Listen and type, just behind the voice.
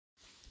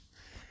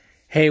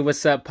Hey,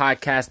 what's up,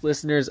 podcast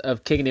listeners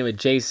of Kicking It with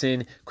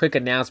Jason? Quick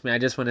announcement. I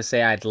just want to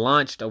say I'd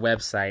launched a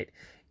website.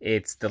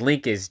 The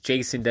link is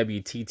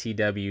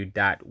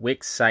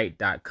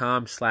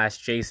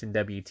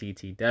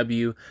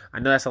jasonwttw.wixsite.com/jasonwttw. I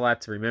know that's a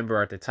lot to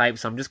remember or to type,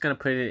 so I'm just going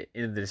to put it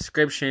in the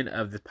description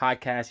of the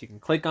podcast. You can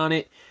click on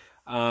it.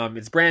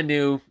 It's brand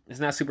new.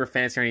 It's not super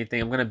fancy or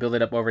anything. I'm going to build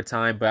it up over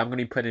time, but I'm going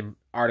to be putting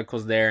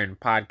articles there and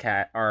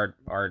podcast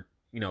or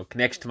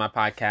connection to my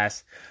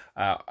podcast,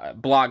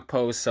 blog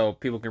posts, so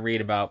people can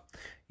read about,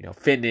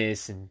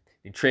 fitness and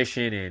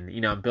nutrition,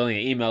 and, I'm building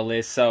an email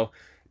list. So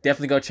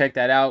definitely go check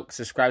that out.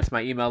 Subscribe to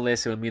my email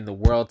list. It would mean the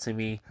world to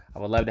me. I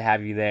would love to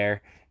have you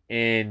there.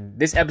 And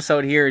this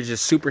episode here is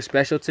just super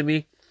special to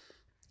me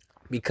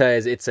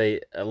because it's a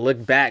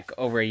look back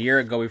over a year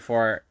ago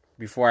before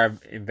I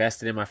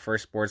invested in my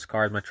first sports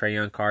card, my Trae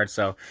Young card.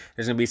 So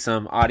there's going to be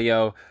some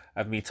audio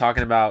of me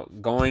talking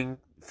about going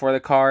for the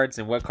cards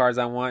and what cards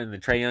I want and the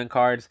Trae Young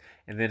cards.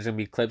 And then there's going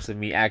to be clips of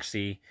me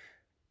actually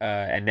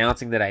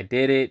announcing that I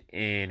did it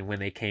and when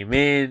they came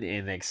in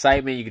and the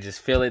excitement. You can just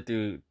feel it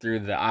through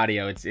the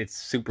audio. It's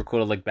super cool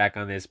to look back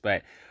on this.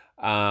 But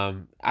I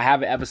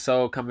have an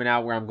episode coming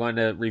out where I'm going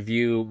to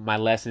review my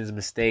lessons,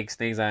 mistakes,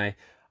 things I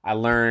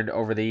learned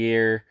over the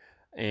year,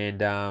 and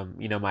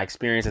my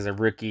experience as a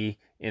rookie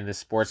in the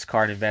sports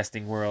card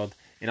investing world,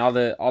 and all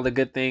the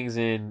good things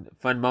and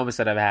fun moments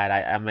that I've had.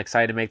 I'm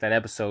excited to make that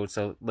episode,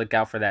 so look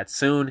out for that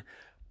soon.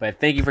 But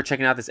thank you for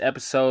checking out this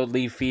episode.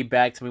 Leave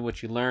feedback, tell me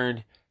what you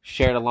learned,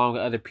 share it along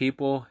with other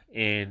people,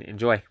 and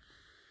enjoy.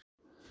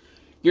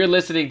 You're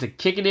listening to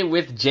Kicking It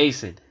with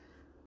Jason.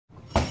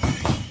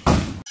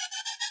 I'm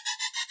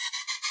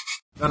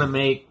gonna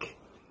make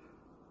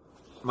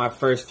my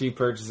first few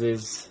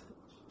purchases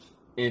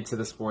into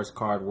the sports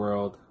card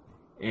world,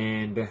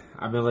 and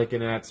I've been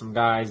looking at some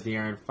guys: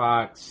 De'Aaron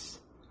Fox,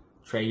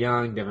 Trae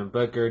Young, Devin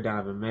Booker,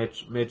 Donovan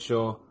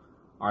Mitchell,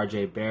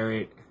 R.J.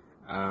 Barrett.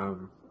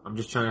 I'm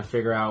just trying to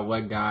figure out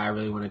what guy I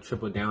really want to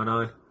triple down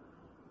on.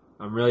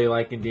 I'm really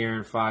liking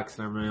De'Aaron Fox,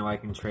 and I'm really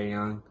liking Trae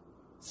Young.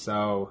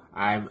 So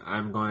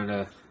I'm going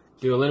to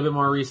do a little bit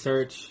more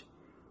research,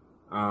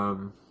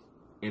 and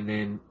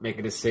then make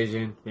a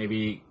decision.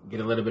 Maybe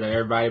get a little bit of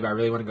everybody, but I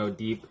really want to go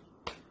deep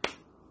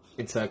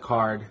into a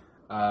card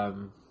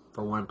for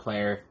one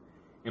player.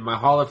 And my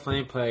Hall of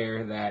Fame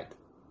player that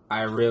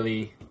I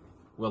really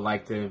would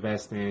like to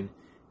invest in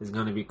is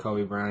going to be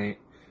Kobe Bryant.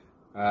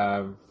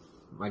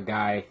 My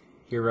guy,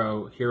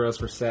 Heroes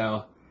for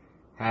Sale,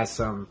 has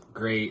some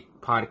great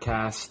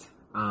podcast.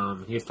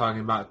 He was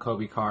talking about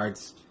Kobe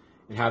cards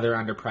and how they're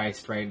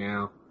underpriced right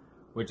now,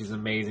 which is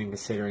amazing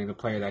considering the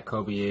player that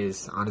Kobe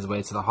is on his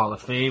way to the Hall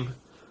of Fame.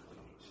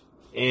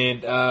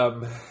 And, I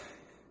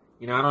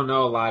don't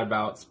know a lot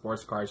about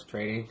sports cards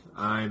trading.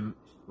 I'm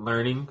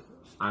learning.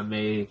 I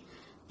may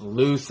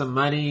lose some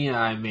money.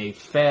 I may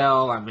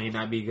fail. I may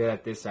not be good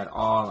at this at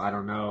all. I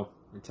don't know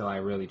until I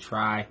really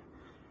try.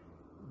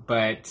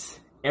 But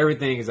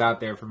everything is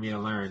out there for me to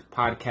learn.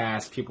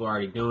 Podcasts, people are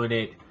already doing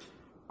it.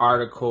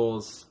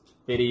 Articles,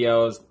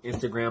 videos,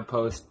 Instagram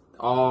posts,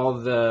 all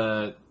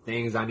the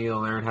things I need to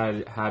learn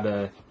how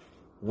to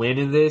win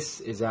in this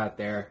is out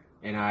there.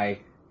 And I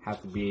have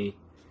to be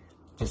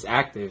just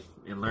active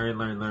and learn.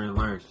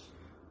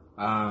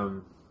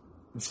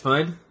 It's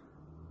fun.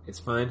 It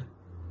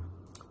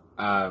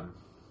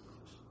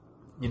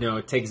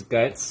takes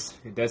guts.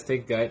 It does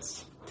take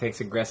guts. It takes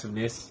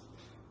aggressiveness.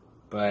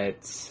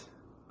 But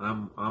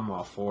I'm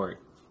all for it.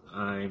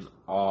 I'm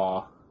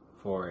all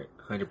for it,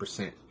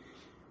 100%.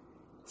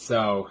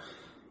 So,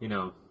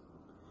 a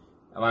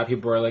lot of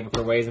people are looking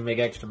for ways to make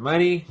extra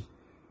money,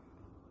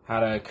 how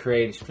to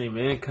create extreme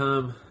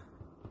income.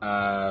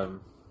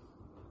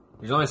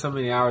 There's only so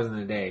many hours in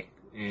the day,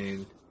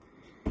 and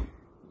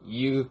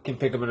you can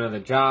pick up another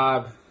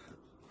job.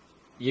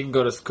 You can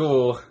go to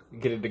school,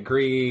 get a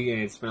degree,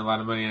 and spend a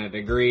lot of money on a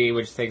degree,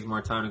 which takes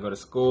more time to go to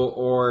school.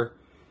 Or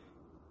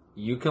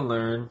you can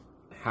learn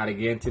how to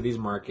get into these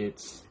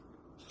markets,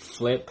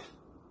 flip,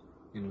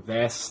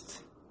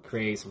 invest,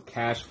 create some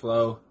cash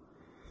flow.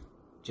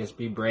 Just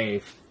be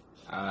brave.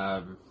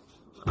 I'm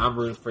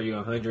rooting for you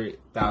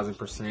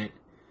 100,000%,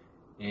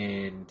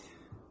 and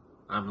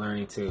I'm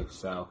learning too.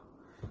 So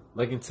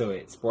look into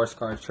it. Sports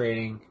card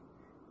trading.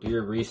 Do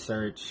your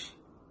research.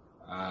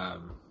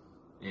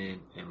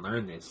 And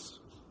learn this.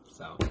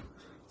 So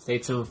stay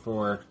tuned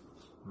for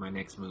my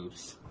next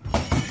moves.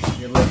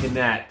 You're looking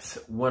at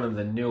one of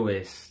the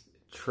newest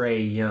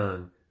Trae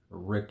Young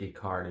rookie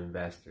card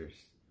investors.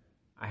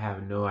 I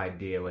have no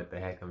idea what the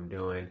heck I'm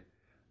doing.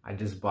 I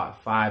just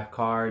bought 5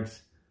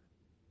 cards.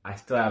 I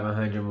still have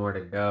 100 more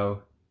to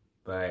go,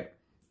 but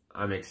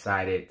I'm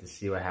excited to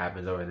see what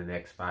happens over the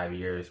next 5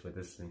 years with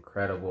this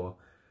incredible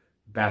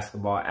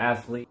basketball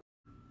athlete.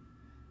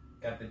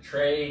 Got the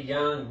Trae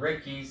Young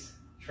rookies.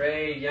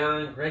 Trae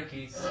Young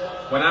rookies.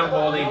 What I'm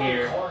holding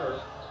here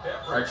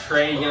are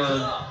Trae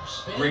Young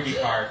rookie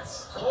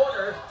cards.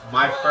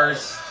 My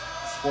first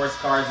sports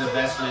cards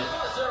investment.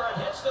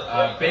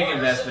 Big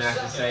investment, I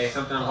should say.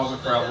 Something I'm hoping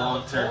for a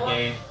long-term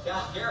game.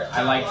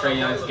 I like Trae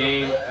Young's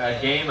game. I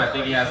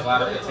think he has a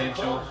lot of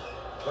potential.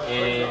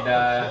 And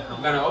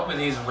I'm going to open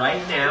these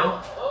right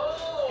now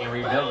and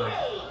reveal them.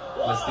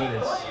 Let's do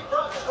this.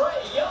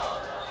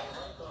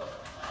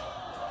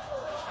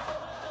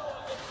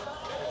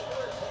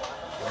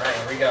 Alright,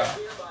 here we go.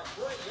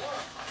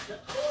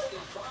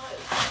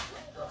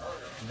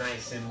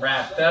 Nice and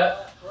wrapped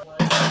up.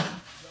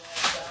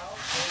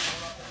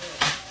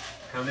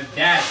 Come to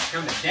daddy.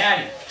 Come to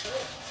daddy.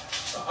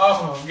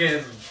 Oh, I'm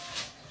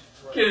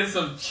getting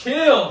some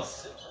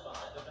chills.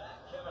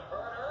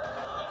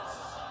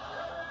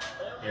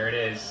 Here it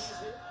is.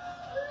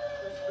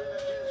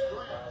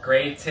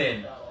 Grade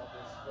 10.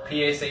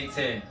 PSA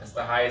 10. That's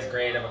the highest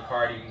grade of a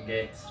card you can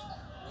get.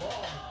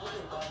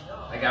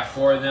 I got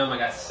 4 of them. I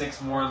got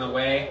 6 more on the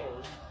way.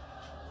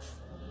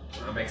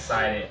 I'm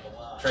excited.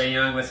 Trae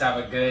Young, let's have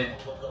a good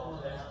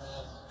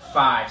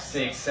 5,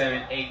 6,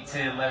 7, 8,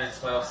 10, 11,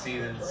 12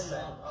 seasons.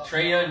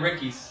 Trae Young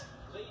rookies.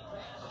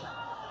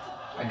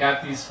 I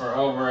got these for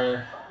a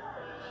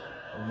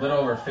little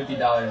over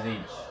 $50 each.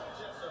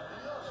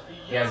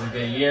 He has a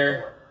good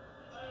year.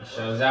 He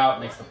shows out,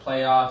 makes the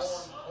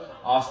playoffs.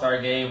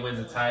 All-Star game, wins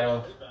a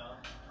title.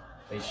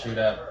 They shoot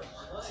up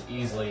to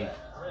easily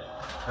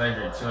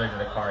 100,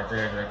 200 a card,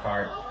 300 a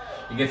card.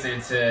 He gets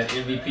into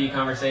MVP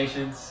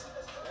conversations.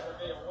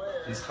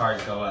 These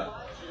cards go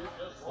up.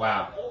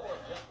 Wow.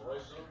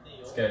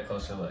 Let's get a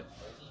closer look.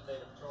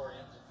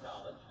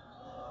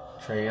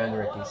 Trae Young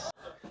rookies.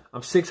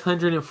 I'm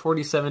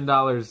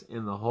 $647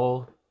 in the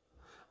hole.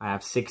 I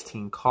have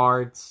 16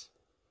 cards.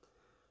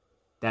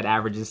 That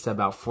averages to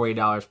about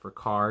 $40 per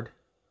card.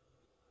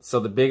 So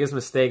the biggest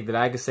mistake that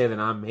I could say that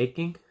I'm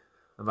making,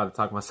 I'm about to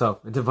talk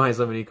myself into buying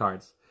so many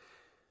cards.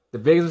 The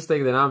biggest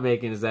mistake that I'm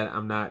making is that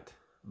I'm not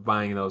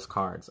buying those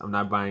cards. I'm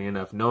not buying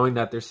enough. Knowing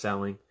that they're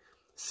selling,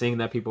 seeing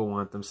that people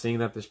want them, seeing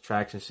that there's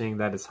traction, seeing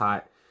that it's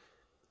hot,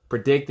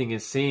 predicting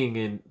and seeing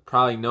and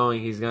probably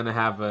knowing he's going to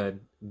have a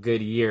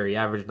good year. He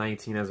averaged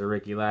 19 as a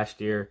rookie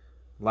last year.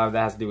 A lot of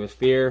that has to do with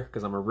fear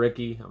because I'm a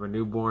rookie. I'm a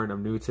newborn.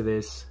 I'm new to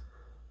this.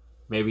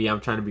 Maybe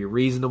I'm trying to be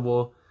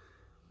reasonable,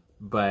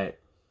 but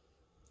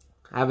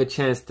I have a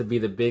chance to be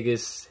the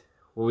biggest,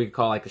 what we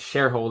call like a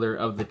shareholder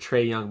of the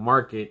Trae Young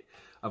market,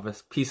 of a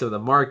piece of the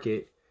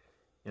market,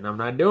 and I'm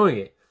not doing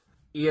it.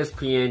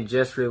 ESPN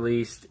just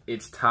released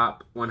its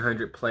top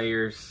 100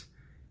 players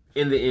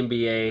in the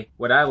NBA.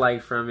 What I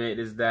like from it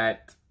is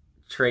that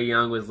Trae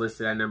Young was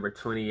listed at number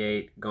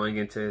 28 going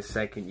into his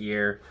second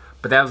year.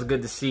 But that was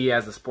good to see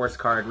as a sports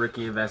card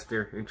rookie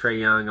investor in Trae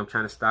Young. I'm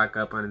trying to stock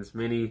up on as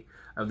many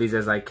of these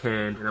as I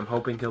can, and I'm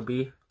hoping he'll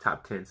be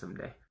top 10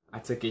 someday. I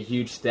took a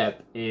huge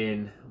step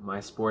in my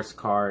sports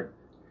card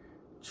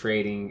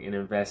trading and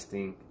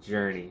investing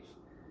journey.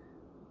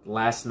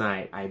 Last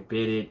night, I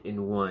bid it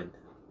and won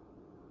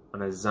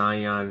on a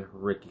Zion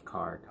rookie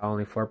card.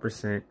 Only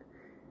 4%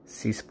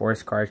 see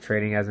sports card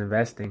trading as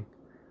investing,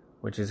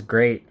 which is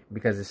great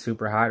because it's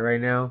super hot right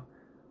now,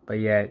 but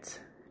yet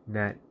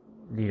not,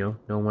 no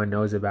one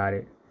knows about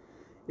it.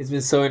 It's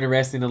been so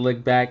interesting to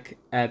look back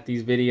at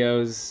these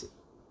videos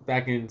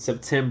back in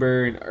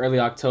September and early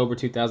October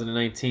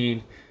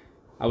 2019.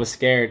 I was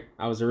scared.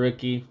 I was a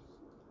rookie.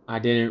 I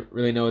didn't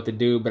really know what to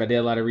do, but I did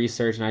a lot of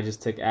research and I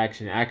just took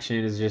action.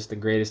 Action is just the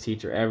greatest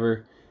teacher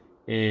ever,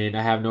 and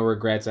I have no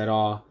regrets at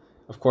all.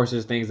 Of course,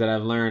 there's things that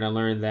I've learned. I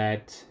learned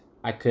that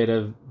I could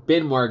have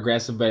been more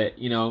aggressive, but,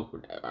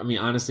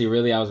 honestly,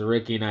 really, I was a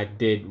rookie and I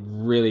did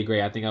really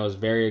great. I think I was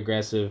very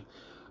aggressive.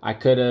 I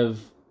could have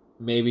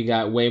maybe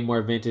got way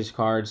more vintage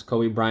cards.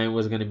 Kobe Bryant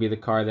was going to be the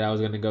card that I was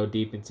going to go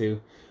deep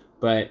into,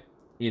 but,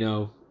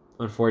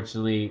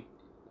 unfortunately,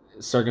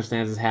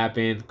 circumstances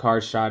happened,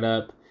 cards shot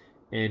up,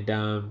 and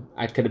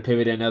I could have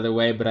pivoted another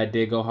way, but I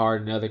did go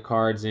hard in other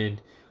cards, and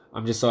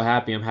I'm just so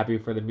happy. I'm happy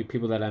for the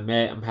people that I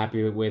met. I'm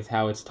happy with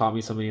how it's taught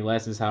me so many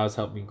lessons, how it's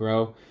helped me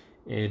grow,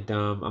 and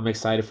I'm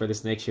excited for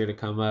this next year to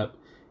come up.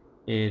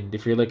 And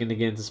if you're looking to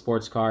get into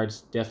sports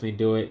cards, definitely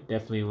do it,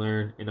 definitely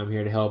learn, and I'm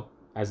here to help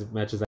as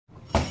much as I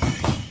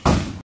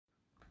can.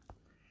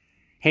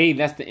 Hey,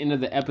 that's the end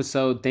of the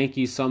episode. Thank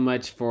you so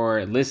much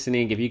for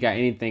listening. If you got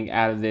anything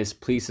out of this,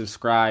 please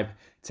subscribe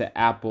to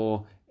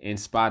Apple and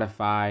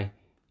Spotify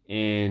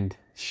and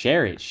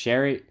share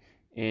it.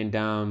 And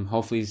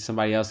hopefully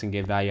somebody else can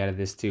get value out of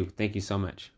this too. Thank you so much.